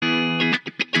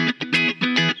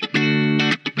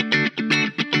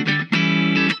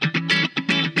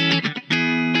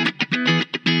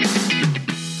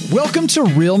Welcome to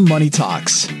Real Money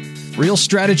Talks. Real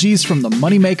strategies from the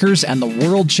moneymakers and the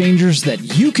world changers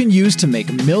that you can use to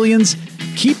make millions,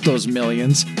 keep those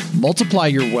millions, multiply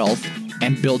your wealth,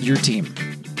 and build your team.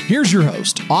 Here's your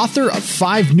host, author of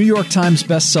 5 New York Times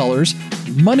bestsellers,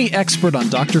 money expert on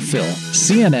Dr. Phil,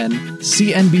 CNN,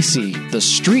 CNBC, The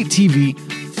Street TV,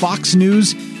 Fox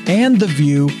News, and The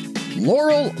View,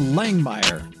 Loral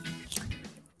Langemeier.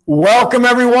 Welcome,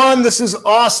 everyone. This is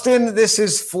Austin. This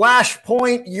is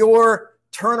Flashpoint. Your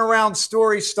turnaround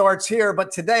story starts here.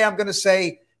 But today I'm going to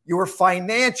say your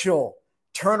financial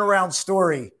turnaround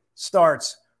story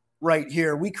starts right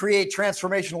here. We create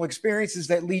transformational experiences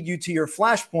that lead you to your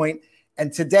flashpoint.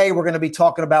 And today we're going to be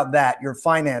talking about that, your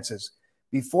finances.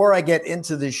 Before I get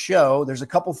into this show, there's a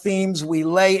couple themes we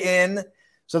lay in.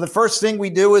 So the first thing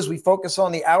we do is we focus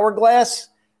on the hourglass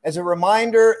as a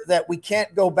reminder that we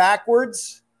can't go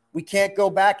backwards. We can't go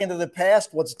back into the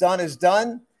past. What's done is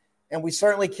done. And we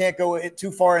certainly can't go too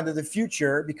far into the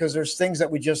future because there's things that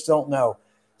we just don't know.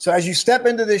 So as you step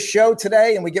into this show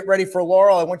today and we get ready for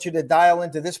Loral, I want you to dial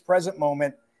into this present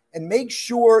moment and make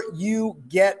sure you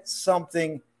get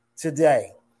something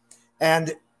today.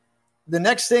 And the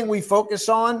next thing we focus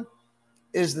on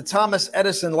is the Thomas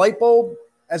Edison light bulb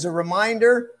as a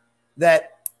reminder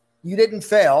that you didn't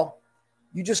fail.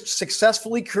 You just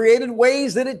successfully created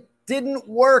ways that it didn't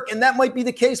work. And that might be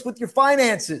the case with your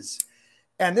finances.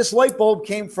 And this light bulb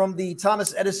came from the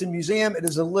Thomas Edison Museum. It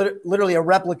is literally a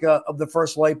replica of the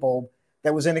first light bulb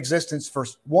that was in existence for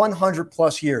 100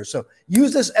 plus years. So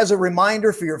use this as a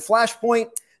reminder for your flashpoint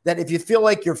that if you feel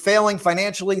like you're failing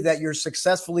financially, that you're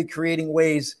successfully creating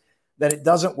ways that it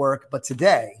doesn't work. But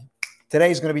today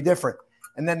is going to be different.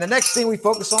 And then the next thing we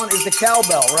focus on is the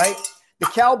cowbell, right? The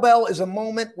cowbell is a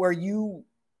moment where you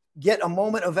get a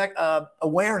moment of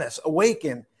awareness,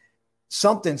 awaken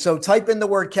something. So type in the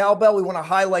word cowbell. We want to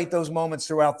highlight those moments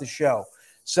throughout the show.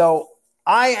 So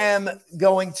I am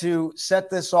going to set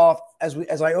this off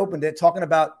as I opened it, talking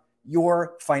about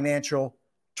your financial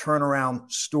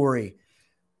turnaround story.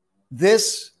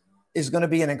 This is going to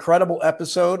be an incredible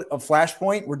episode of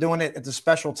Flashpoint. We're doing it at the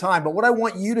special time. But what I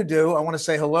want you to do, I want to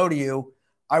say hello to you.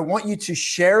 I want you to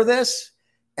share this.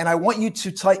 And I want you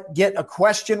to get a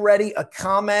question ready, a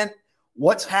comment,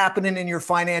 what's happening in your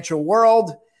financial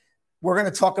world. We're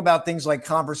going to talk about things like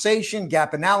conversation,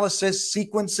 gap analysis,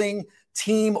 sequencing,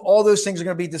 team. All those things are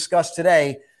going to be discussed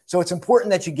today. So it's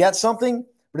important that you get something,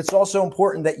 but it's also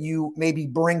important that you maybe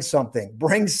bring something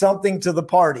to the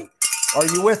party. Are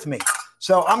you with me?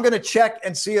 So I'm going to check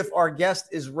and see if our guest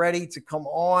is ready to come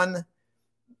on.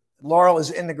 Loral is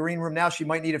in the green room now. She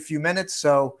might need a few minutes.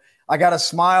 So I got a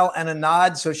smile and a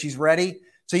nod, so she's ready.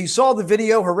 So you saw the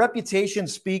video. Her reputation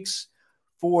speaks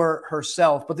for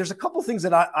herself. But there's a couple things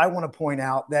that I want to point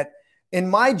out that in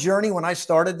my journey when I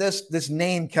started this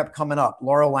name kept coming up,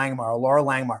 Loral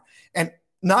Langemeier. And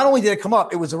not only did it come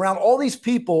up, it was around all these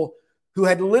people who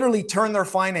had literally turned their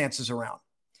finances around.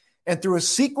 And through a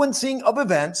sequencing of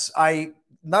events,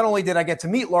 not only did I get to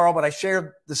meet Loral, but I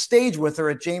shared the stage with her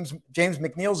at James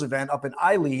McNeil's event up in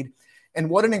iLead. And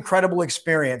what an incredible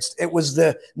experience. It was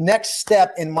the next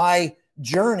step in my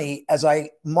journey as I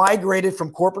migrated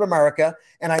from corporate America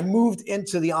and I moved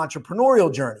into the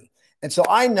entrepreneurial journey. And so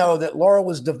I know that Loral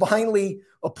was divinely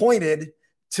appointed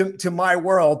to my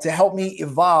world to help me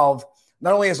evolve,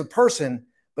 not only as a person,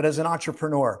 but as an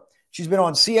entrepreneur. She's been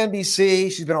on CNBC,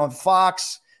 she's been on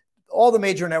Fox, all the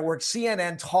major networks,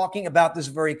 CNN, talking about this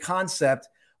very concept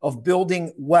of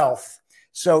building wealth.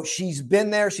 So she's been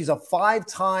there. She's a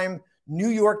 5-time New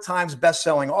York Times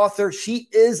bestselling author. She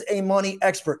is a money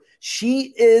expert.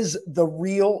 She is the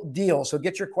real deal. So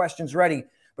get your questions ready.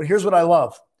 But here's what I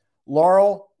love.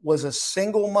 Loral was a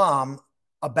single mom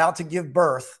about to give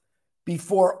birth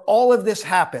before all of this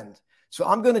happened. So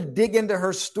I'm going to dig into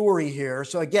her story here.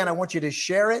 So again, I want you to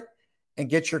share it and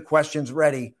get your questions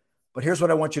ready. But here's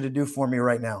what I want you to do for me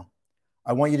right now.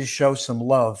 I want you to show some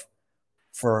love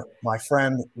for my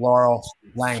friend, Loral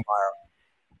Langemeier.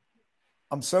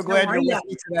 I'm so glad you're with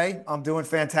me today. I'm doing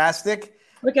fantastic.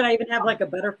 Look, I even have like a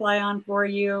butterfly on for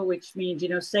you, which means,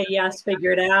 say yes,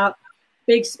 figure it out.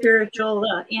 Big spiritual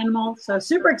animal. So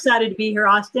super excited to be here,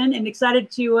 Austin, and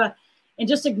excited to and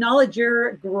just acknowledge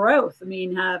your growth. I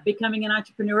mean, becoming an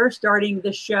entrepreneur, starting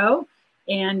the show,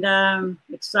 and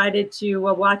excited to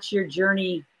watch your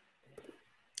journey.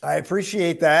 I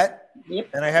appreciate that. Yep.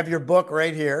 And I have your book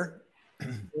right here.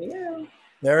 Yeah.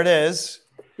 There it is.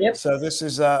 Yep. So this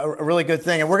is a really good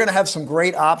thing. And we're going to have some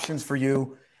great options for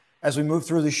you as we move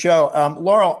through the show.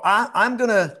 Loral, I'm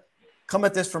going to come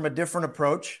at this from a different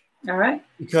approach. All right.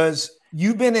 Because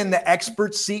you've been in the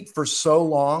expert seat for so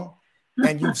long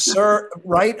and you've served,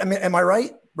 right? I mean, am I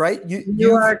right? right?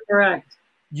 You are correct.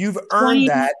 You've earned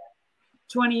that.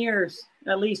 20 years,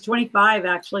 at least 25,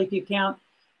 actually, if you count.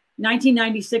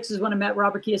 1996 is when I met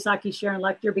Robert Kiyosaki. Sharon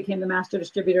Lechter became the master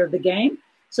distributor of the game.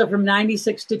 So from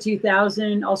 96 to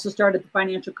 2000, also started the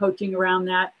financial coaching around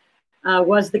that.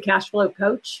 Was the cash flow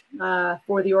coach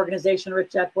for the organization,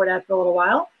 Rich Dad Poor Dad, for a little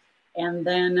while. And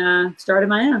then started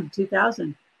my own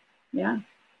 2000. Yeah.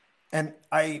 And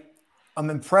I'm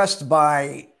impressed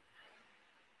by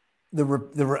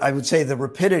I would say the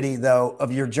rapidity, though,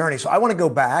 of your journey. So I want to go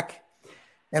back,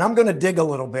 and I'm going to dig a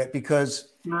little bit because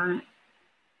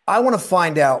I want to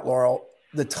find out, Laurel,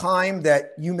 the time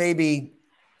that you maybe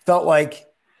felt like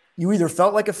you either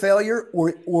felt like a failure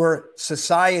or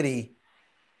society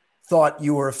thought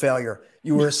you were a failure.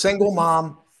 You were a single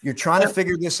mom. You're trying to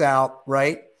figure this out,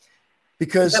 right?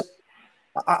 Because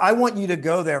I want you to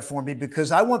go there for me,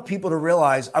 because I want people to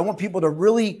realize, I want people to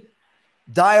really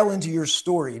dial into your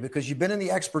story, because you've been in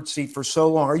the expert seat for so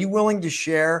long. Are you willing to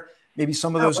share maybe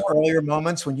some of those earlier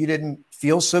moments when you didn't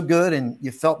feel so good and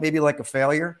you felt maybe like a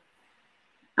failure?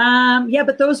 Yeah,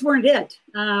 but those weren't it.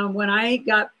 When I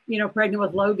got, pregnant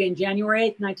with Logan, January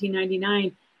 8th,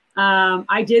 1999,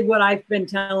 I did what I've been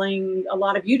telling a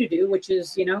lot of you to do, which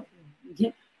is,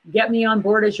 get me on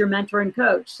board as your mentor and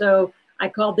coach. So I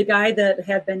called the guy that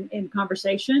had been in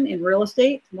conversation in real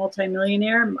estate,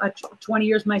 multimillionaire, 20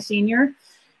 years my senior.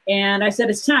 And I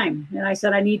said, it's time. And I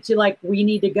said, we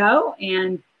need to go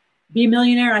and be a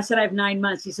millionaire. And I said, I have 9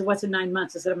 months. He said, what's in 9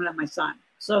 months? I said, I'm going to have my son.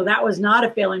 So that was not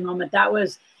a failing moment. That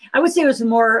was, I would say it was a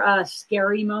more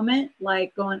scary moment,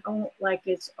 like going,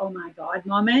 it's, oh my God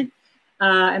moment,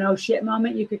 an oh shit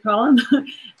moment, you could call them.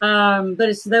 But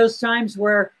it's those times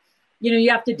where,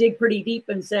 you have to dig pretty deep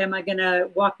and say, am I going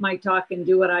to walk my talk and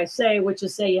do what I say, which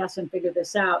is say yes and figure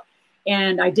this out.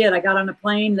 And I did. I got on a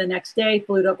plane the next day,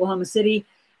 flew to Oklahoma City,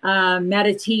 met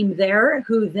a team there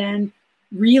who then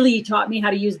really taught me how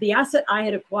to use the asset I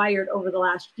had acquired over the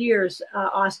last years.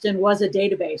 Austin was a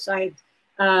database. I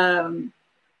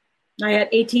had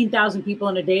 18,000 people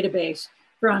in a database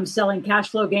from selling cash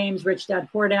flow games, Rich Dad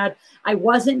Poor Dad. I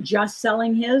wasn't just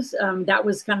selling his. That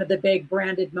was kind of the big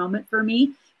branded moment for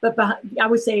me. But I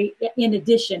would say in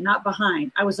addition, not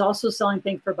behind, I was also selling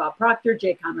things for Bob Proctor,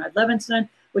 J. Conrad Levinson,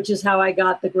 which is how I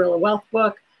got the Guerrilla Wealth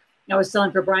book. I was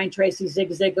selling for Brian Tracy, Zig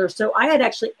Ziglar. So I had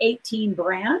actually 18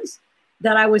 brands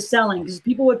that I was selling, because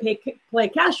people would play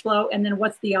cash flow. And then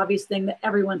what's the obvious thing that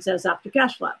everyone says after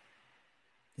cash flow?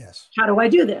 Yes. How do I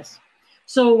do this?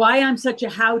 So why I'm such a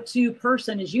how-to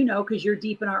person, as you know, because you're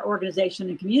deep in our organization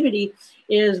and community,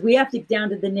 is we have to get down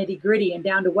to the nitty-gritty and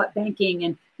down to what banking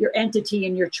and your entity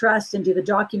and your trust and do the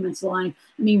documents line.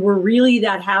 I mean, we're really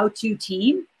that how-to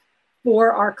team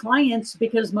for our clients,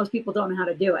 because most people don't know how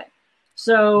to do it.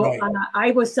 So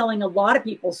I was selling a lot of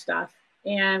people's stuff.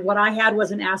 And what I had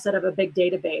was an asset of a big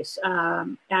database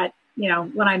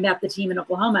when I met the team in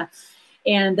Oklahoma.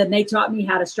 And then they taught me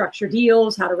how to structure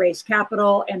deals, how to raise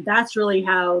capital. And that's really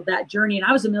how that journey. And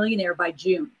I was a millionaire by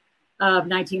June of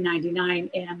 1999.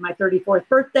 And my 34th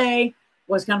birthday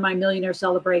was kind of my millionaire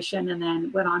celebration, and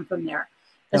then went on from there.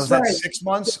 Was that 6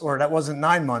 months, or that wasn't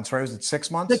 9 months, right? Was it 6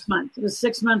 months? 6 months. It was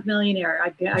 6 month millionaire. I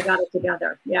got it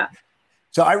together. Yeah.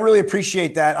 So I really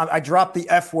appreciate that. I dropped the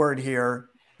F word here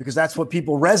because that's what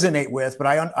people resonate with. But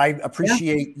I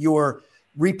appreciate your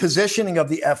repositioning of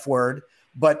the F word.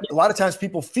 But a lot of times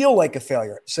people feel like a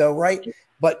failure. So,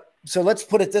 so let's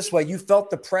put it this way. You felt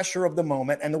the pressure of the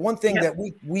moment. And the one thing that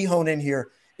we hone in here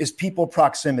is people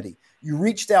proximity. You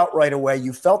reached out right away.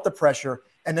 You felt the pressure.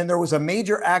 And then there was a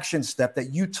major action step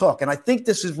that you took. And I think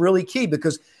this is really key,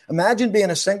 because imagine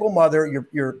being a single mother.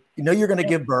 You're going to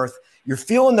give birth. You're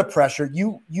feeling the pressure.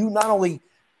 You not only,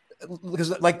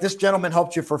 because like this gentleman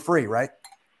helped you for free, right?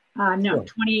 No,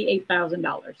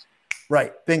 $28,000.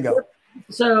 Right. Bingo.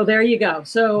 So there you go.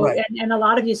 So, and a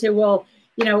lot of you say, well,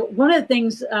 one of the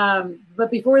things,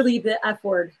 but before we leave the F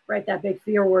word, right, that big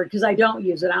fear word, because I don't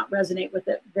use it, I don't resonate with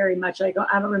it very much. I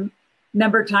don't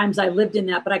remember times I lived in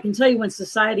that, but I can tell you when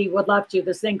society would love to,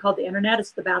 this thing called the internet,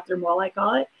 it's the bathroom wall, I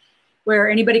call it, where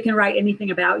anybody can write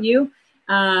anything about you.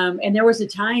 And there was a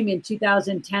time in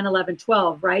 2010, 11,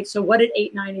 12, right? So what did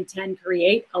 8, 9, and 10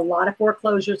 create? A lot of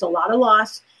foreclosures, a lot of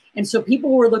loss. And so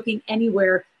people were looking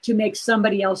anywhere to make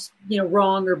somebody else,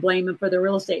 wrong or blame them for their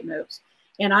real estate moves.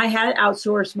 And I had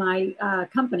outsourced my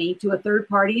company to a third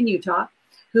party in Utah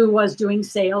who was doing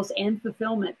sales and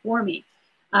fulfillment for me.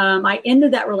 I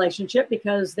ended that relationship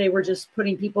because they were just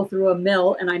putting people through a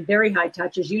mill, and I'm very high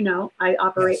touch, as you know. I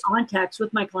operate on text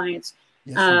with my clients,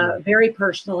 very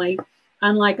personally,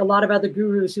 unlike a lot of other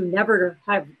gurus who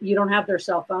you don't have their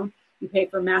cell phone. You pay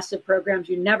for massive programs.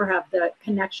 You never have the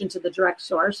connection to the direct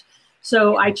source.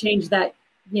 So I changed that,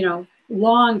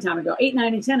 long time ago. 8,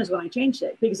 9, and 10 is when I changed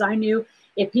it, because I knew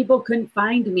if people couldn't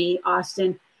find me,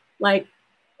 Austin,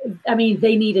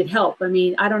 they needed help.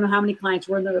 I don't know how many clients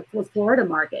were in the Florida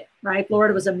market, right?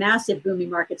 Florida was a massive booming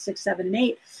market, 6, 7, and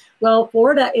 8. Well,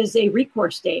 Florida is a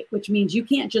recourse state, which means you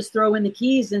can't just throw in the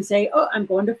keys and say, oh, I'm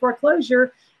going to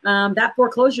foreclosure. That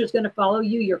foreclosure is going to follow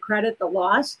you, your credit, the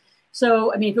loss.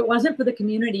 So, if it wasn't for the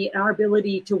community and our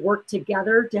ability to work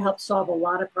together to help solve a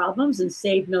lot of problems and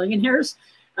save millionaires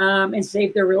and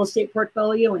save their real estate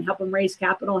portfolio and help them raise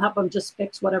capital, help them just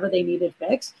fix whatever they needed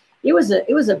fixed, it was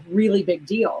a really big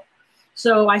deal.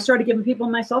 So I started giving people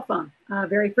my cell phone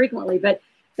very frequently. But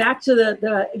back to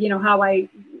the how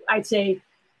I'd say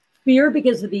fear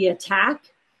because of the attack.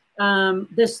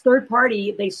 This third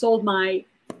party, they sold my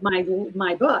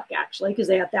book, actually, because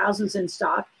they had thousands in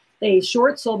stock. They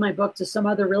short sold my book to some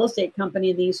other real estate company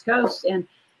in the East Coast, and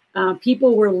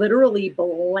people were literally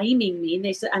blaming me. And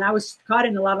they said, and I was caught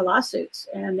in a lot of lawsuits.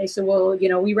 And they said, well,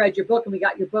 we read your book and we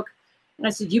got your book. And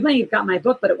I said, you may have got my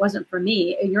book, but it wasn't for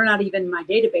me. And you're not even in my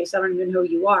database. I don't even know who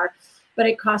you are. But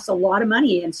it costs a lot of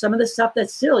money. And some of the stuff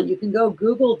that's still, you can go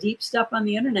Google deep stuff on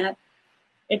the internet.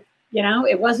 It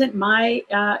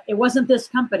wasn't this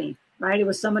company, right? It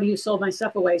was somebody who sold my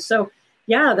stuff away. So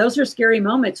yeah, those are scary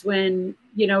moments when,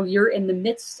 you're in the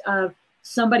midst of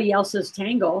somebody else's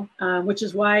tangle, which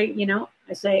is why,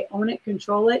 I say, own it,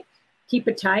 control it, keep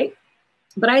it tight.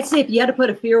 But I'd say if you had to put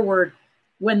a fear word,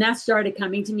 when that started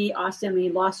coming to me,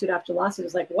 Austin, lawsuit after lawsuit, it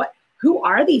was like, what, who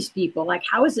are these people? Like,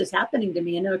 how is this happening to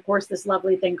me? And then, of course, this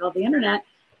lovely thing called the internet,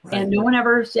 right. And no one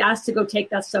ever asked to go take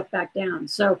that stuff back down.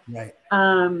 So, right.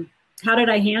 How did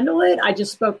I handle it? I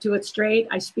just spoke to it straight.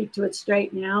 I speak to it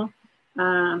straight now.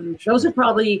 Those are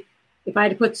probably, if I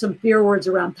had to put some fear words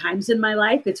around times in my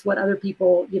life, it's what other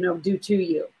people, do to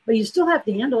you. But you still have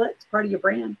to handle it. It's part of your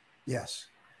brand. Yes.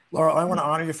 Laura, I want to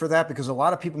honor you for that, because a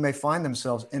lot of people may find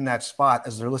themselves in that spot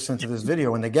as they're listening to this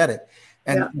video and they get it.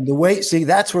 And the way,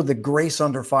 that's where the grace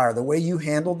under fire, the way you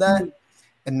handled that,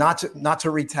 and not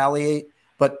to retaliate,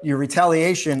 but your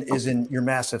retaliation is in your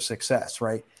massive success,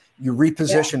 right? You're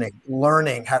repositioning,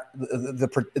 learning how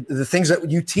the things that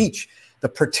you teach, the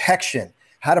protection,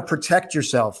 how to protect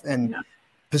yourself and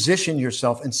position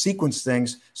yourself and sequence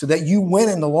things so that you win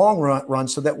in the long run,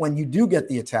 so that when you do get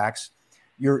the attacks,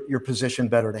 you're positioned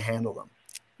better to handle them.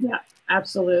 Yeah,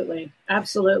 absolutely.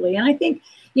 Absolutely. And I think,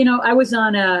 I was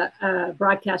on a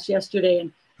broadcast yesterday,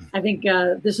 and I think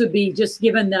this would be, just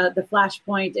given the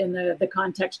flashpoint and the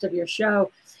context of your show,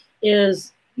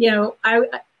 is,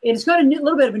 it's got a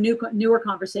little bit of a newer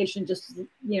conversation, just,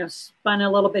 spun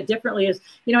a little bit differently, is,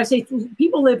 I say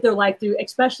people live their life through,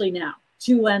 especially now,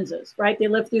 2 lenses, right? They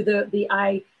live through the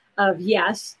eye of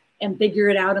yes, and figure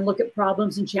it out and look at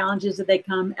problems and challenges that they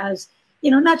come as,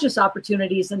 not just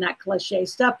opportunities and that cliche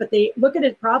stuff, but they look at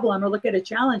a problem or look at a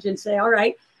challenge and say, all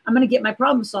right, I'm going to get my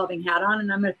problem solving hat on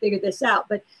and I'm going to figure this out.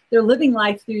 But they're living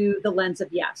life through the lens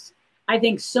of yes. I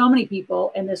think so many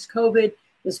people in this COVID,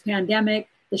 this pandemic,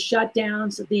 the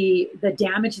shutdowns, the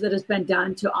damage that has been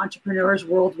done to entrepreneurs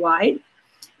worldwide.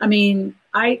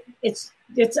 I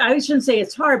shouldn't say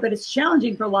it's hard, but it's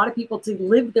challenging for a lot of people to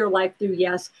live their life through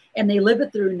yes, and they live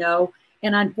it through no.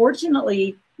 And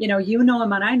unfortunately, you know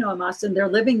them and I know them, Austin, they're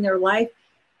living their life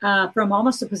from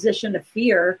almost a position of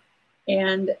fear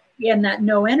and that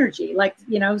no energy, like,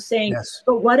 saying, yes.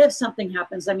 But what if something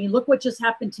happens? Look what just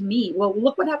happened to me. Well,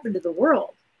 look what happened to the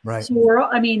world. Right. So we're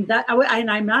all,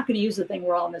 and I'm not going to use the thing,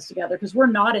 we're all in this together, because we're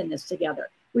not in this together.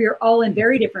 We are all in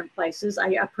very different places. I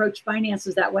approach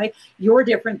finances that way. You're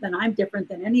different than I'm different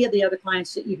than any of the other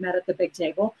clients that you've met at the big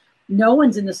table. No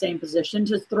one's in the same position.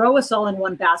 To throw us all in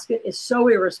one basket is so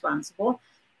irresponsible.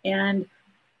 And,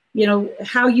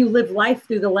 how you live life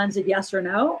through the lens of yes or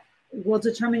no will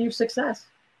determine your success.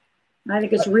 I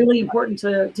think it's really important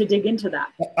to dig into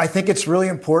that. I think it's really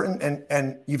important.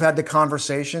 And you've had the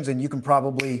conversations, and you can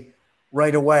probably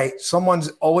right away, someone's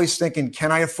always thinking,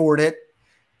 can I afford it?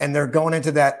 And they're going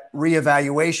into that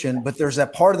reevaluation, but there's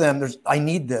that part of them, I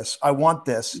need this, I want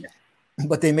this,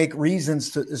 but they make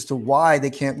reasons as to why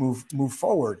they can't move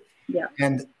forward. Yeah.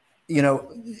 And,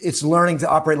 it's learning to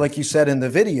operate, like you said in the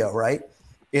video, right?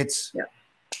 It's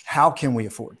how can we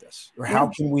afford this? Or how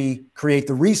can we create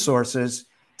the resources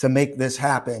to make this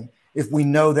happen if we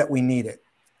know that we need it?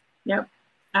 Yep,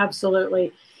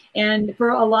 absolutely. And for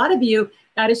a lot of you,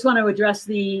 I just want to address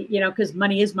the, because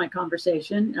money is my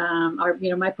conversation.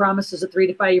 My promise is a 3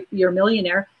 to 5 year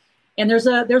millionaire, and there's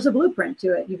a blueprint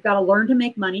to it. You've got to learn to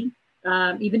make money.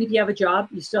 Even if you have a job,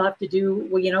 you still have to do,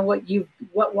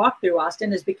 what walk through,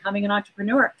 Austin, is becoming an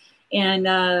entrepreneur. And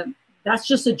that's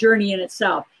just a journey in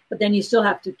itself. but then you still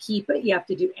have to keep it. You have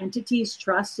to do entities,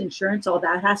 trusts, insurance, all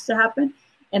that has to happen.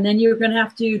 And then you're going to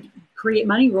have to create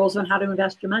money rules on how to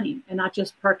invest your money and not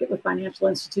just park it with financial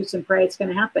institutes and pray it's going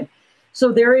to happen.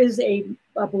 So there is a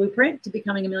blueprint to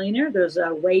becoming a millionaire. There's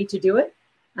a way to do it.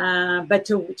 But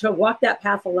to walk that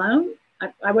path alone,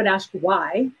 I would ask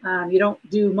why. You don't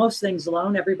do most things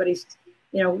alone. Everybody's,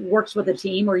 works with a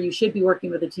team, or you should be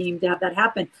working with a team to have that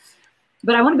happen.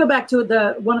 But I want to go back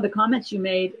to one of the comments you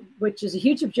made, which is a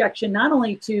huge objection, not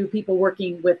only to people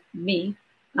working with me,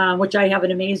 which I have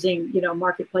an amazing,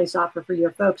 marketplace offer for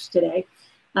your folks today.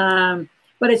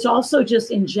 But it's also just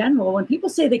in general, when people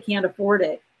say they can't afford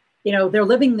it, they're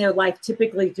living their life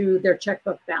typically through their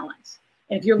checkbook balance.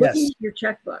 And if you're looking at your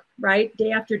checkbook, right,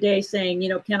 day after day saying,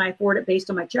 can I afford it based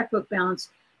on my checkbook balance,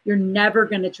 you're never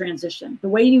going to transition. The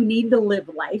way you need to live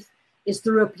life is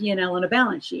through a P&L and a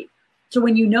balance sheet. So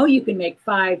when you can make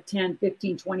 5, 10,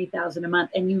 15, 20,000 a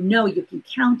month, and you can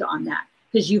count on that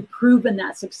because you've proven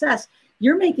that success,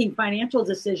 you're making financial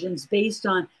decisions based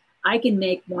on, I can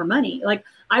make more money. Like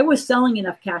I was selling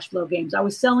enough cash flow games. I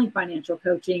was selling financial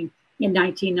coaching in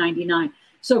 1999.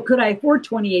 So could I afford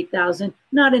 28,000?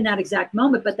 Not in that exact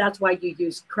moment, but that's why you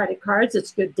use credit cards.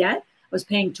 It's good debt. I was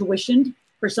paying tuition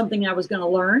for something I was going to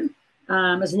learn.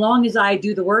 As long as I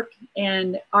do the work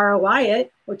and ROI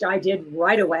it, which I did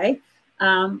right away,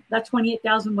 that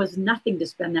 28,000 was nothing to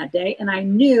spend that day. And I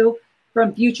knew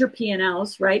from future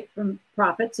P&Ls, right, from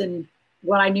profits and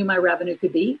what I knew my revenue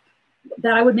could be,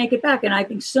 that I would make it back. And I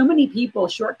think so many people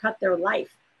shortcut their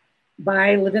life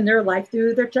by living their life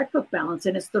through their checkbook balance.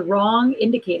 And it's the wrong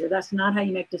indicator. That's not how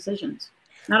you make decisions.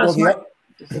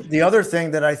 The other thing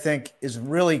that I think is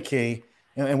really key,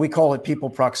 and we call it people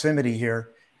proximity here,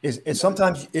 is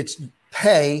sometimes it's you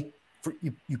pay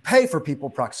for people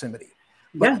proximity.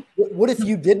 But what if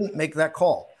you didn't make that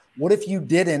call? What if you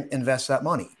didn't invest that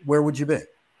money? Where would you be?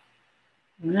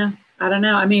 Yeah, I don't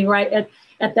know. I mean, right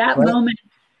at that moment,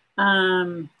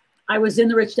 I was in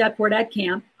the Rich Dad Poor Dad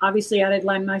camp. Obviously, I had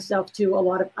lent myself to a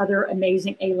lot of other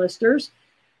amazing A-listers.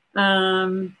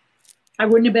 I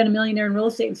wouldn't have been a millionaire in real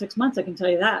estate in 6 months, I can tell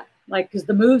you that. Because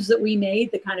the moves that we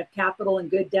made, the kind of capital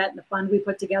and good debt and the fund we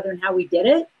put together and how we did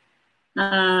it,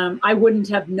 I wouldn't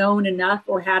have known enough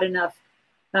or had enough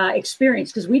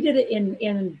experience, because we did it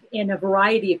in a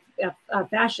variety of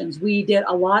fashions. We did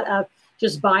a lot of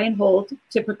just buy and hold,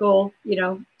 typical,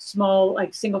 small,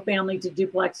 like single family to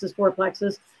duplexes,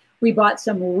 fourplexes. We bought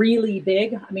some really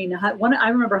big. I mean, I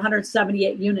remember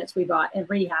 178 units we bought in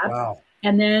rehab. Wow.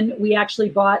 And then we actually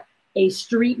bought a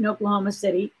street in Oklahoma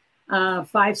City, 5,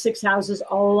 6 houses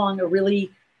all along a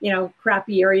really,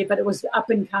 crappy area, but it was up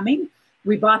and coming.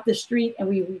 We bought the street and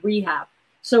we rehab.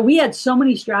 So we had so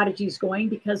many strategies going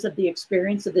because of the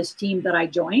experience of this team that I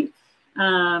joined.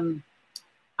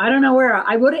 I don't know where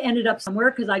I would have ended up somewhere,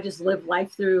 because I just lived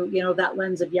life through, that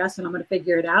lens of yes, and I'm going to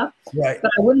figure it out. Right.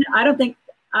 But I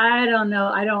don't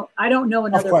know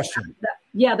another question.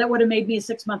 That would have made me a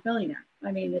 6-month millionaire.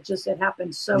 I mean, it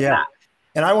happened so fast.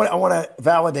 And I want to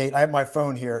validate. I have my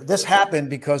phone here. This happened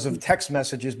because of text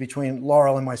messages between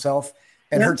Laurel and myself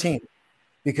and her team,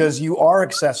 because you are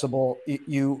accessible.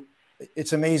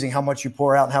 It's amazing how much you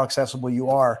pour out and how accessible you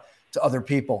are to other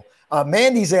people.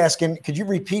 Mandy's asking, could you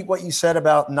repeat what you said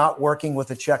about not working with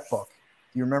a checkbook?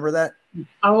 Do you remember that?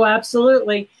 Oh,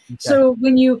 absolutely. Okay. So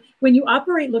when you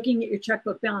operate looking at your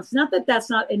checkbook balance, not that that's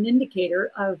not an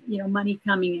indicator of, money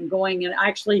coming and going. And I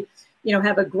actually,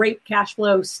 have a great cash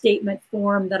flow statement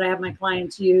form that I have my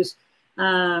clients use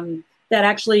that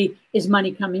actually is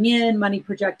money coming in, money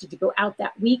projected to go out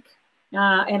that week.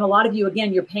 And a lot of you,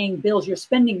 again, you're paying bills, you're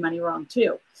spending money wrong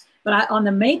too. But on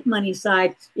the make money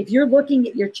side, if you're looking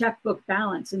at your checkbook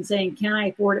balance and saying, can I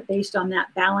afford it based on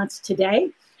that balance today?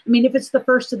 I mean, if it's the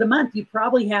first of the month, you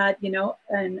probably had,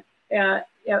 a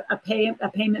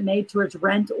payment made towards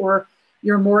rent or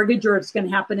your mortgage, or it's going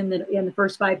to happen in the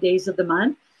first 5 days of the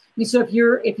month. I mean, so if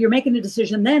you're making a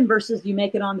decision then versus you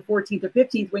make it on the 14th or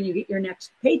 15th when you get your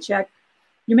next paycheck,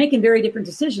 you're making very different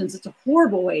decisions. It's a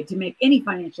horrible way to make any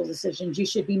financial decisions. You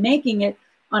should be making it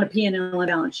on a P&L and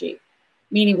balance sheet,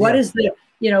 meaning what is the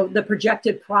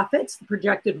projected profits, the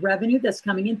projected revenue that's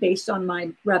coming in based on my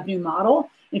revenue model.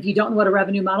 And if you don't know what a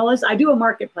revenue model is, I do a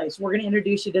marketplace. We're going to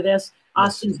introduce you to this.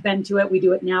 Austin's been to it. We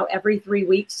do it now every 3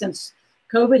 weeks. Since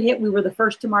COVID hit, we were the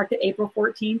first to market April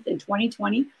 14th in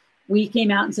 2020. We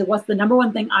came out and said, what's the number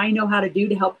one thing I know how to do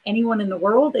to help anyone in the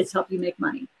world? It's help you make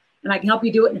money. And I can help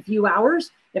you do it in a few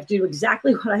hours. You have to do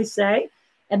exactly what I say.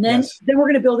 And then we're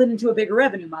going to build it into a bigger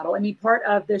revenue model. I mean, part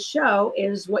of this show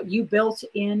is what you built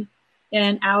in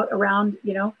and out around,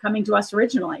 coming to us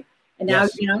originally. And now,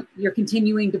 you're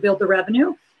continuing to build the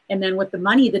revenue. And then with the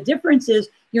money, the difference is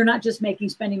you're not just making,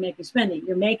 spending.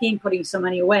 You're making, putting some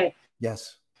money away.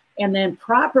 Yes. And then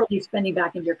properly spending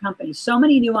back into your company. So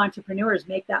many new entrepreneurs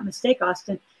make that mistake,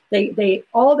 Austin. They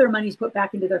all their money's put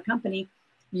back into their company.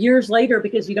 Years later,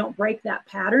 because you don't break that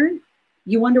pattern,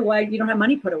 you wonder why you don't have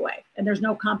money put away and there's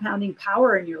no compounding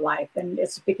power in your life. And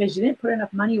it's because you didn't put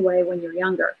enough money away when you're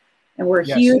younger. And we're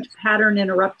huge pattern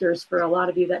interrupters for a lot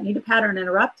of you that need a pattern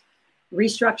interrupt.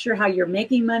 Restructure how you're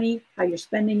making money, how you're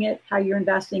spending it, how you're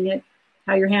investing it,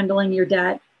 how you're handling your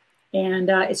debt. And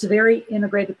it's a very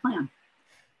integrated plan.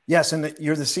 Yes, and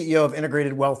you're the CEO of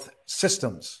Integrated Wealth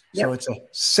Systems. Yep. So it's a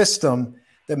system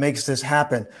that makes this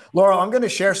happen. Laurel, I'm going to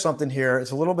share something here.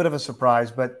 It's a little bit of a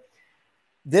surprise, but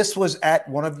this was at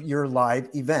one of your live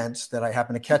events that I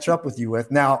happened to catch up with you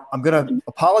with. Now, I'm going to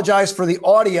apologize for the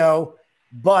audio,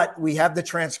 but we have the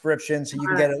transcription, so you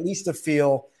can get at least a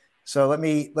feel. So let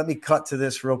me cut to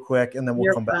this real quick, and then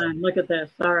we'll come back. Look at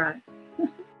this. All right. I'm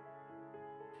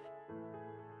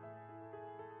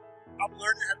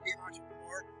learning how to be an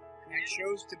entrepreneur, and I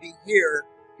chose to be here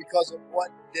because of what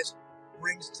this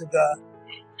brings to the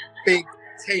big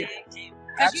table.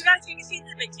 Because you guys, you can see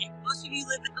the big table. Most of you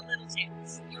live at the little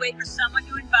tables. You wait for someone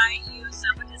to invite you,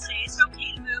 someone to say it's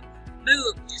okay to move.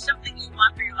 Move. Do something you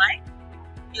want for your life.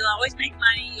 You'll always make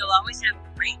money. You'll always have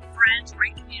great friends,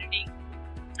 great community,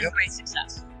 and great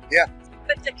success. Yeah.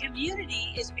 But the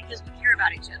community is because we care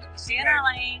about each other. We stay in our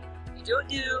lane, we do what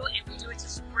we do, and we do it to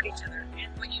support each other.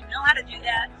 And when you know how to do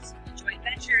that, it's a joint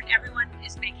venture, and everyone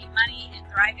is making money and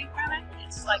thriving from it,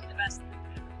 it's like the best thing.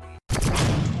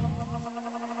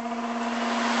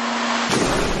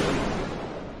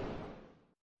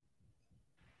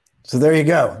 So there you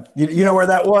go. You know where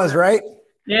that was, right?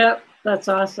 Yep. That's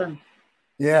awesome.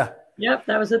 Yeah. Yep.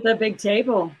 That was at the big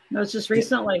table. That was just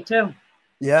recently too.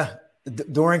 Yeah.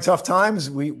 During tough times,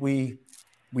 we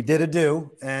did a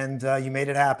do, and you made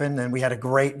it happen. And we had a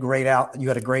great out. You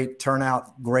had a great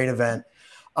turnout, great event.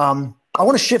 I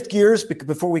want to shift gears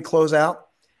before we close out.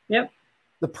 Yep.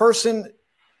 The person,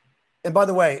 and by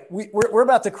the way, we're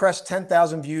about to crest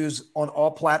 10,000 views on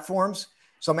all platforms.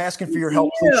 So I'm asking for your help.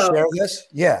 Please share this.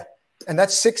 Yeah. And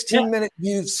that's 16-minute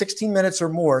views, 16 minutes or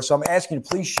more. So I'm asking you to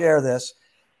please share this.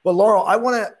 But Laurel, I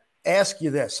want to ask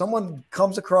you this. Someone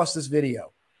comes across this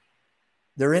video.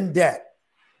 They're in debt.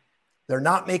 They're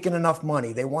not making enough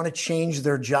money. They want to change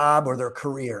their job or their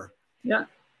career. Yeah.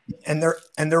 And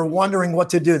they're wondering what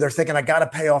to do. They're thinking, I got to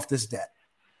pay off this debt.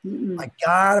 I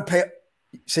got to pay.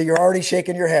 So you're already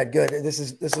shaking your head. Good. This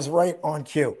is right on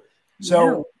cue.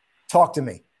 So talk to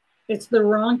me. It's the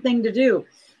wrong thing to do.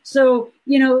 So,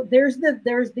 there's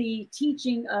the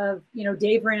teaching of,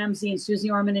 Dave Ramsey and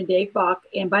Susie Orman and Dave Bach.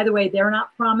 And by the way, they're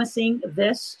not promising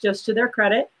this, just to their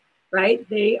credit, right?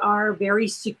 They are very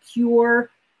secure,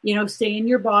 stay in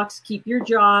your box, keep your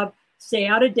job, stay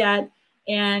out of debt.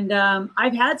 And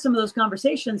I've had some of those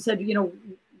conversations, said,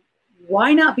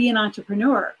 why not be an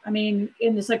entrepreneur? I mean,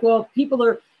 and it's like, well, people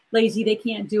are lazy. They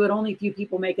can't do it. Only a few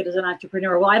people make it as an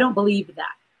entrepreneur. Well, I don't believe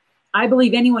that. I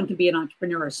believe anyone can be an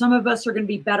entrepreneur. Some of us are going to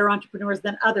be better entrepreneurs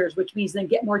than others, which means then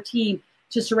get more team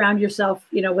to surround yourself,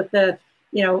 with the,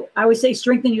 I always say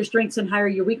strengthen your strengths and hire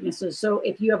your weaknesses. So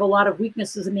if you have a lot of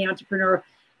weaknesses in the entrepreneur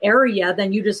area,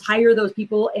 then you just hire those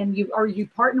people and you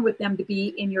partner with them to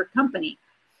be in your company.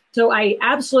 So I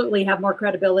absolutely have more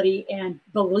credibility and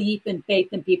belief and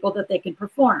faith in people that they can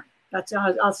perform.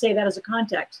 I'll say that as a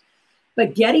context.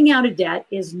 But getting out of debt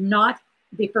is not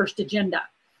the first agenda.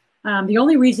 The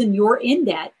only reason you're in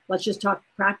debt, let's just talk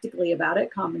practically about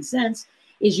it, common sense,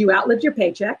 is you outlived your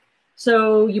paycheck.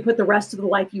 So you put the rest of the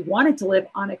life you wanted to live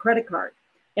on a credit card.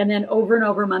 And then over and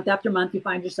over, month after month, you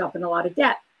find yourself in a lot of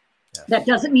debt. Yes. That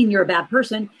doesn't mean you're a bad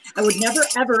person. I would never,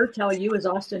 ever tell you, as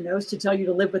Austin knows, to tell you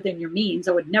to live within your means.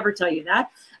 I would never tell you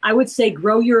that. I would say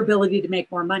grow your ability to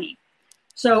make more money.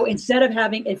 So instead of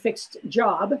having a fixed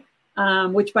job,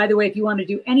 which, by the way, if you want to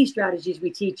do any strategies we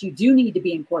teach, you do need to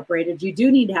be incorporated. You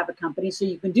do need to have a company so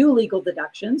you can do legal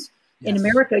deductions. Yes. In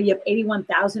America, you have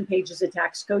 81,000 pages of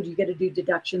tax code. You get to do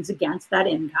deductions against that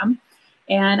income.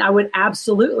 And I would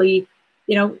absolutely,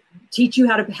 teach you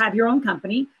how to have your own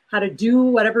company, how to do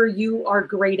whatever you are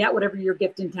great at, whatever your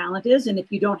gift and talent is. And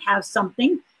if you don't have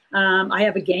something, I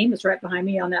have a game that's right behind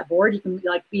me on that board. You can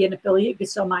be an affiliate. You can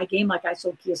sell my game like I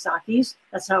sold Kiyosaki's.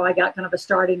 That's how I got kind of a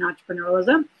start in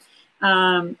entrepreneurialism.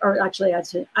 Or actually,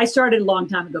 I started a long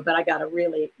time ago, but I got a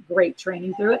really great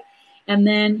training through it. And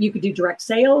then you could do direct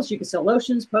sales. You can sell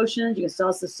lotions, potions. You can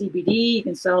sell the CBD. You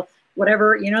can sell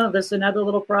whatever, this another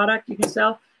little product you can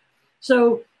sell.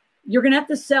 So you're going to have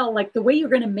to sell, the way you're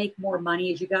going to make more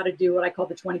money is you got to do what I call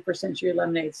the 21st century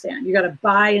lemonade stand. You got to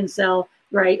buy and sell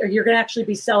right? Or you're going to actually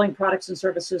be selling products and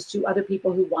services to other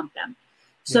people who want them.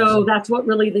 So that's what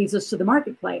really leads us to the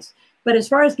marketplace. But as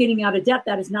far as getting out of debt,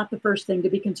 that is not the first thing to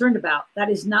be concerned about. That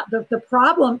is not the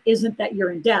problem. Isn't that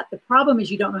you're in debt. The problem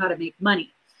is you don't know how to make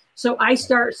money. So I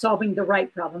start solving the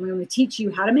right problem. I'm going to teach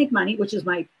you how to make money, which is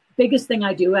my biggest thing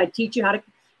I do. I teach you how to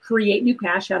create new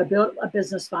cash, how to build a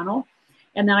business funnel.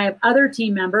 And then I have other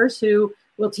team members who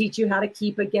will teach you how to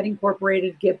keep it, get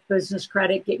incorporated, get business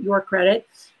credit, get your credit.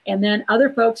 And then other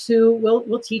folks who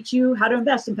will teach you how to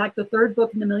invest. In fact, the third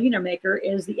book in The Millionaire Maker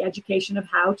is the education of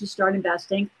how to start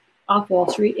investing off Wall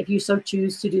Street if you so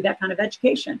choose to do that kind of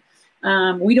education.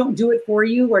 We don't do it for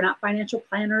you. We're not financial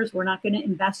planners. We're not going to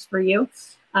invest for you.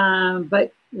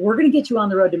 But we're going to get you on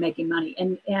the road to making money.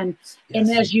 And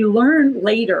as you learn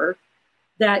later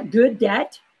that good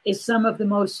debt is some of the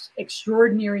most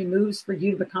extraordinary moves for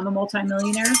you to become a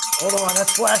multimillionaire. Hold on,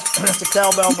 that's a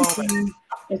cowbell moment.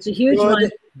 It's a huge good one.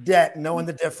 Debt, knowing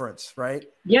the difference, right?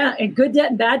 Yeah, and good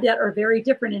debt and bad debt are very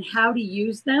different, and how to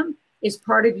use them is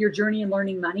part of your journey in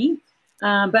learning money.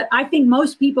 But I think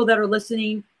most people that are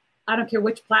listening, I don't care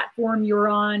which platform you're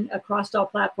on, across all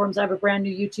platforms. I have a brand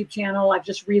new YouTube channel. I've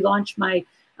just relaunched my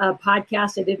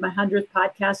podcast. I did my 100th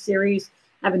podcast series.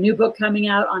 I have a new book coming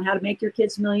out on how to make your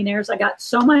kids millionaires. I got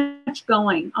so much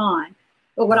going on.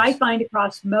 But what I find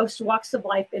across most walks of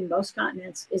life in most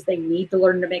continents is they need to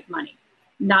learn to make money,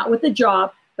 not with a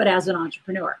job, but as an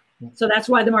entrepreneur. So that's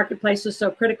why the marketplace is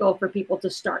so critical for people to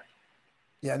start.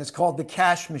 Yeah, and it's called The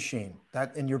Cash Machine.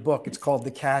 That in your book, it's called The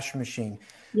Cash Machine.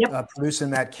 Yep. Producing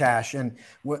that cash. And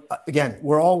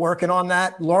we're all working on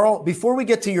that. Laurel, before we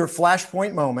get to your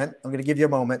flashpoint moment, I'm going to give you a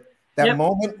moment. That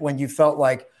moment when you felt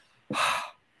like,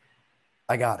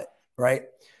 I got it, right?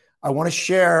 I want to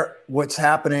share what's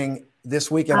happening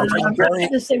this weekend. I'm going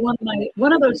to say one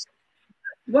of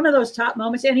those top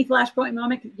moments. Any flashpoint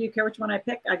moment? Do you care which one I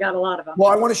pick? I got a lot of them. Well,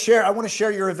 I want to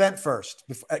share your event first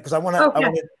because I want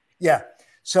to. Yeah.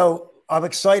 So I'm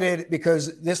excited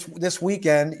because this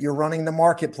weekend you're running the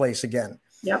marketplace again.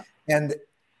 Yep. And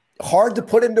hard to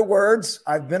put into words.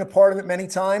 I've been a part of it many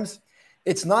times.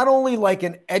 It's not only like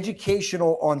an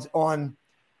educational on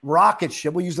rocket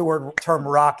ship. We'll use the term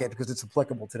rocket because it's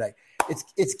applicable today.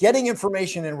 It's getting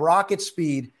information in rocket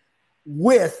speed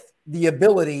with the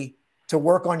ability to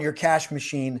work on your cash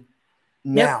machine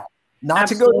now. Not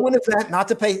Absolutely. To go to an event, not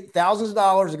to pay thousands of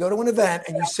dollars to go to an event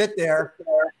and you sit there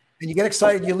and you get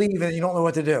excited, you leave and you don't know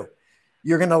what to do.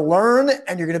 You're going to learn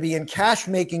and you're going to be in cash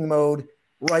making mode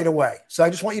right away. So I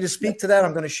just want you to speak to that.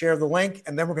 I'm going to share the link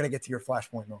and then we're going to get to your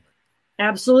flashpoint moment.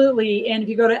 Absolutely. And if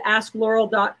you go to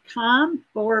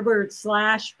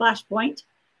asklaurel.com/flashpoint,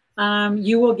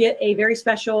 you will get a very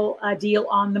special deal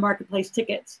on the marketplace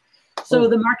tickets. So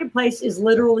the marketplace is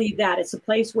literally that. It's a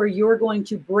place where you're going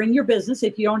to bring your business.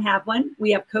 If you don't have one,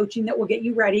 we have coaching that will get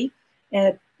you ready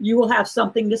and you will have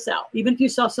something to sell. Even if you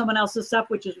sell someone else's stuff,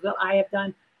 which is what I have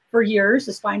done for years,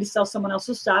 it's fine to sell someone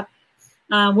else's stuff.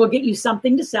 We'll get you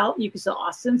something to sell. You can sell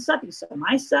Austin's stuff. You can sell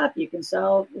my stuff. You can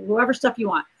sell whoever stuff you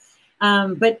want.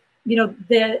 But,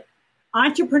 the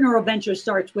entrepreneurial venture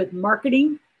starts with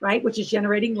marketing, right, which is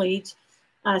generating leads,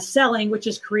 selling, which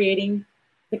is creating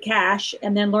the cash,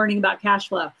 and then learning about cash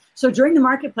flow. So during the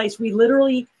marketplace, we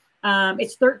literally,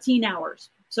 it's 13 hours.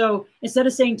 So instead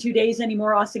of saying 2 days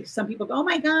anymore, Austin, because some people go, oh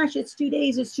my gosh, it's 2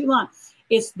 days, it's too long.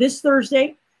 It's this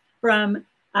Thursday from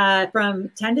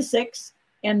 10 to 6,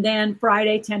 and then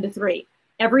Friday, 10 to 3.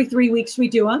 Every 3 weeks we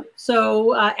do them.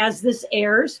 So as this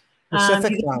airs,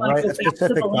 Pacific time, right?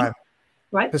 Pacific time.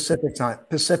 Right? Pacific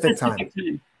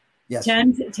time. Yes.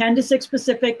 10 to 6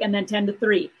 Pacific and then 10 to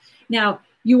 3. Now,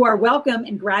 you are welcome,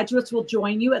 and graduates will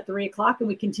join you at 3 o'clock, and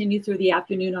we continue through the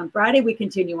afternoon on Friday. We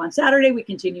continue on Saturday. We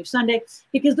continue Sunday,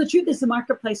 because the truth is the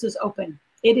marketplace is open.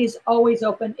 It is always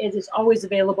open. It is always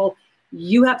available.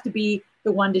 You have to be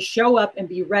the one to show up and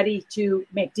be ready to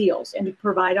make deals and to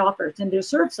provide offers and to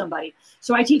serve somebody.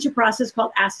 So I teach a process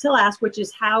called Ask Till Ask, which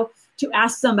is how to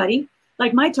ask somebody,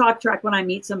 like my talk track when I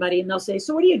meet somebody and they'll say,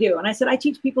 so what do you do? And I said, I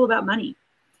teach people about money.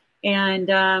 And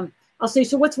I'll say,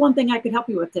 so what's one thing I could help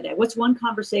you with today? What's one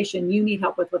conversation you need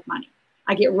help with money?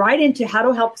 I get right into how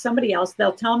to help somebody else.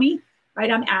 They'll tell me, right,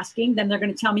 I'm asking, then they're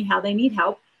going to tell me how they need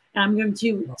help. And I'm going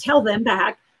to tell them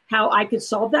back how I could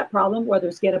solve that problem, whether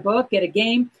it's get a book, get a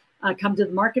game, come to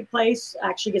the marketplace,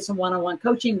 actually get some one-on-one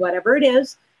coaching, whatever it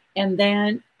is. And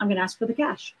then I'm going to ask for the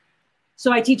cash.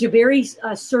 So I teach a very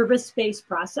service-based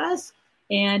process,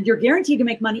 and you're guaranteed to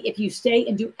make money if you stay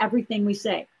and do everything we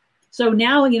say. So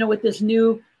now, with this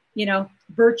new,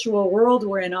 virtual world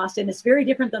we're in, Austin, it's very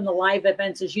different than the live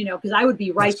events, as you know, because I would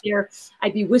be right there.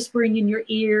 I'd be whispering in your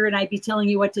ear and I'd be telling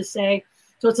you what to say.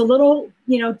 So it's a little,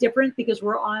 different because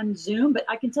we're on Zoom, but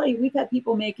I can tell you, we've had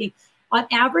people making, on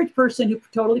average person who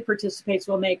totally participates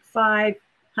will make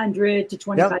 500 to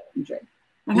 2,500.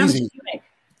 And how much did you make?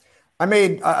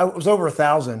 I was over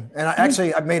 1,000, and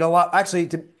I've made a lot. Actually,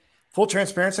 to full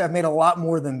transparency, I've made a lot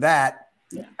more than that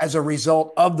as a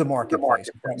result of the marketplace.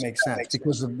 If that makes sense,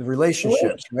 because of the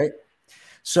relationships, right?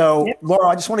 So,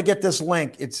 Laurel, I just want to get this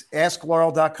link. It's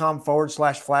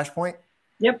asklaurel.com/flashpoint.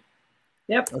 Yep.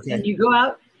 Okay. And you go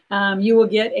out, you will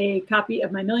get a copy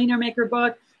of my Millionaire Maker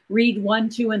book. Read 1,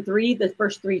 2, and 3, the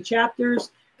first 3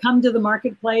 chapters. Come to the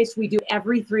marketplace. We do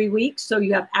every 3 weeks, so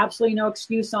you have absolutely no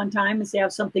excuse on time and say I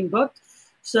have something booked.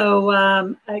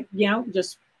 So,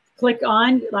 just click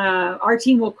on. Our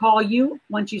team will call you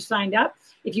once you signed up.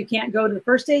 If you can't go to the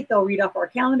first date, they'll read off our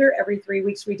calendar. Every 3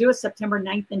 weeks we do it. September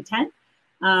 9th and 10th.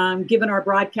 Given our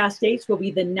broadcast dates, will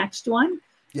be the next one.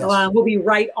 Yes. We'll be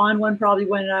right on one probably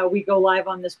when we go live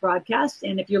on this broadcast.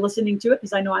 And if you're listening to it,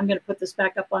 because I know I'm going to put this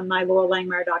back up on my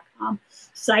laurellangmeyer.com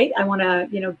site, I want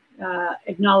to,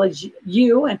 acknowledge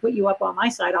you and put you up on my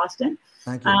site, Austin.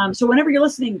 Thank you. So whenever you're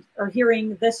listening or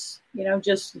hearing this,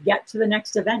 just get to the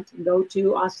next event and go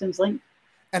to Austin's link.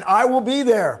 And I will be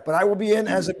there, but I will be in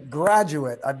as a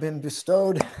graduate. I've been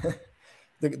bestowed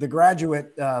the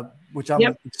graduate, which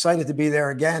I'm excited to be there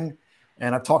again.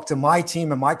 And I've talked to my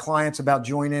team and my clients about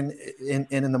joining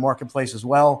in the marketplace as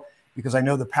well, because I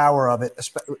know the power of it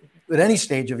at any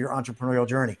stage of your entrepreneurial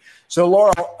journey. So,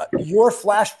 Laurel, your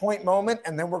flashpoint moment,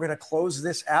 and then we're going to close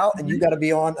this out. And you got to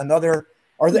be on another.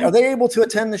 Are they able to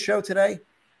attend the show today?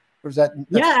 Or is that?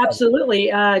 Yeah,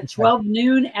 absolutely. 12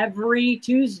 noon every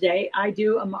Tuesday, I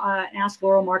do Ask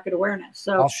Laurel Market Awareness.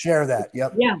 So I'll share that.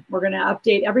 Yep. Yeah, we're going to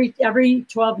update every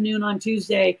 12 noon on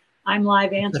Tuesday. I'm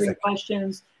live answering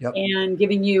questions and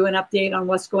giving you an update on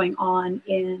what's going on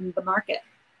in the market.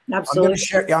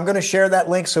 Absolutely. I'm going to share that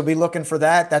link. So be looking for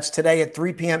that. That's today at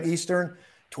 3 p.m. Eastern,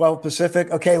 12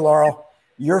 Pacific. Okay, Laurel,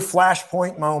 your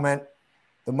flashpoint moment,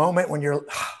 the moment when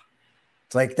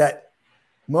it's like that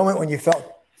moment when you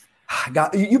felt,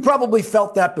 you probably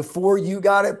felt that before you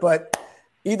got it, but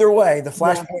either way, the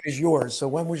flashpoint is yours. So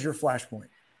when was your flashpoint?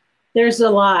 There's a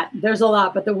lot,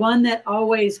 but the one that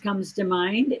always comes to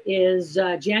mind is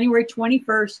January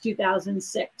 21st,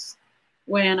 2006,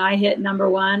 when I hit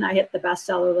 #1. I hit the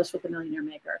bestseller list with The Millionaire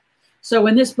Maker. So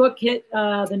when this book hit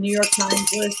the New York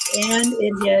Times list, and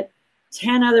it hit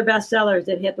 10 other bestsellers,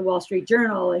 it hit the Wall Street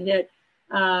Journal, it hit,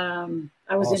 I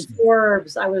was in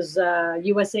Forbes, I was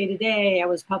USA Today, I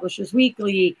was Publishers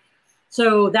Weekly.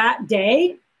 So that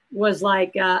day was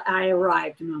like I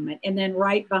arrived moment. And then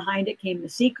right behind it came The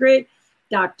Secret,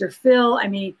 Dr. Phil. I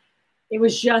mean, it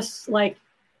was just like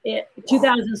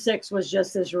 2006 was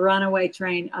just this runaway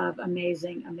train of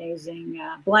amazing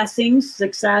blessings,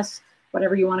 success,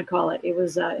 whatever you want to call it. It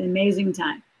was an amazing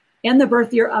time. And the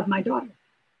birth year of my daughter.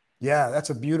 Yeah, that's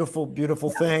a beautiful,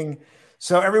 beautiful thing.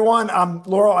 So everyone,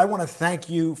 Laurel, I want to thank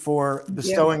you for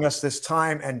bestowing us this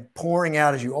time and pouring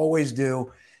out as you always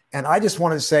do. And I just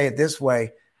wanted to say it this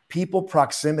way. People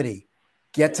proximity,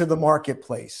 get to the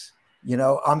marketplace.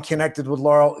 I'm connected with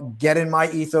Laurel, get in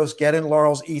my ethos, get in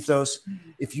Laurel's ethos.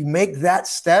 If you make that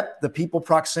step, the people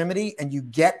proximity, and you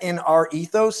get in our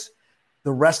ethos,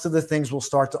 the rest of the things will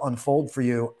start to unfold for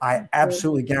you. I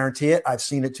absolutely guarantee it. I've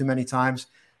seen it too many times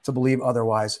to believe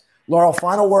otherwise. Laurel,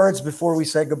 final words before we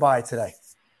say goodbye today.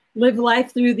 Live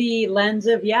life through the lens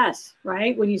of yes,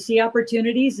 right? When you see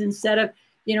opportunities, instead of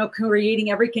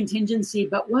creating every contingency,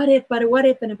 but what if, and what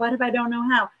if I don't know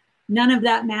how? None of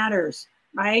that matters,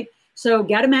 right? So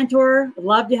get a mentor,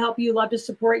 love to help you, love to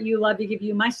support you, love to give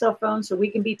you my cell phone so we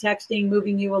can be texting,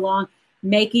 moving you along,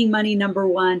 making money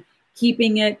 #1,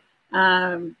 keeping it,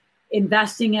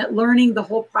 investing it, learning the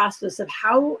whole process of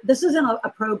how, this isn't a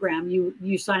program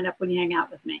you sign up when you hang out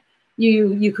with me.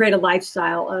 You create a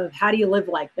lifestyle of how do you live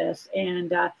like this,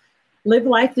 and live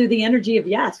life through the energy of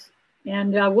yes.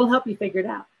 And we'll help you figure it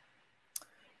out.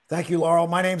 Thank you, Laurel.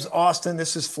 My name's Austin.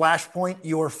 This is Flashpoint.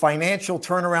 Your financial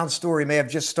turnaround story may have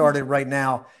just started right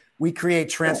now. We create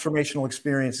transformational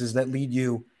experiences that lead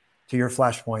you to your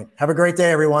Flashpoint. Have a great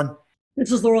day, everyone.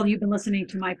 This is Laurel. You've been listening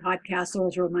to my podcast,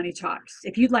 Laurel's Real Money Talks.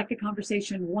 If you'd like a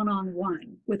conversation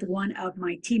one-on-one with one of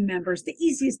my team members, the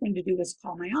easiest thing to do is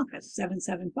call my office,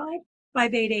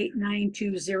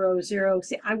 775-588-9200.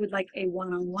 Say, I would like a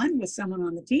one-on-one with someone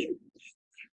on the team.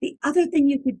 The other thing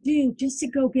you could do just to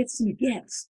go get some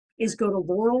gifts is go to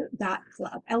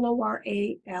laurel.club,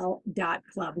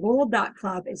 LORAL.club.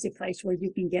 Laurel.club is a place where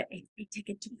you can get a free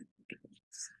ticket to the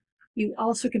marketplace. You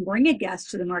also can bring a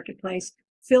guest to the marketplace,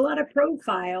 fill out a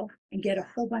profile, and get a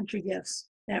whole bunch of gifts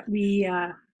that we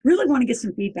really want to get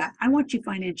some feedback. I want you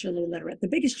financially literate. The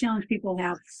biggest challenge people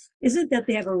have isn't that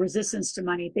they have a resistance to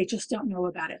money. They just don't know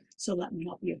about it. So let me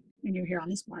help you. And you're here on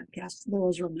this podcast,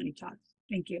 Laurel's Real Money Talk.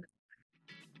 Thank you.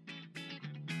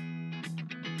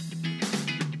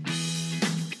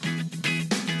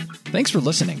 Thanks for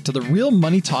listening to the Real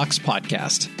Money Talks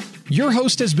podcast. Your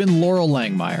host has been Laurel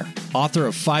Langmeyer, author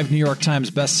of 5 New York Times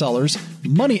bestsellers,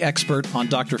 money expert on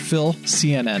Dr. Phil,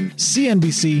 CNN,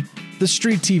 CNBC, The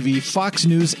Street TV, Fox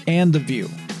News, and The View.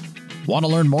 Want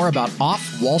to learn more about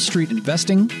off-Wall Street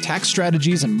investing, tax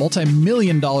strategies, and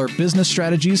multi-million-dollar business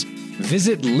strategies?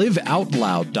 Visit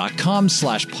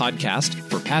liveoutloud.com/podcast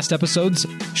for past episodes,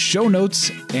 show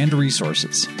notes, and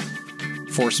resources.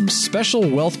 For some special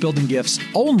wealth-building gifts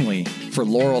only for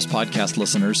Laurel's podcast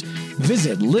listeners,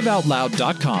 visit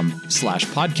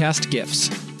liveoutloud.com/podcast gifts.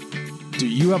 Do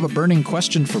you have a burning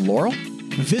question for Laurel?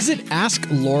 Visit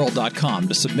asklaurel.com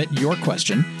to submit your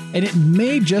question, and it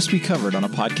may just be covered on a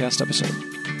podcast episode.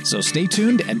 So stay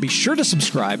tuned and be sure to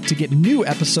subscribe to get new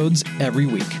episodes every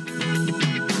week.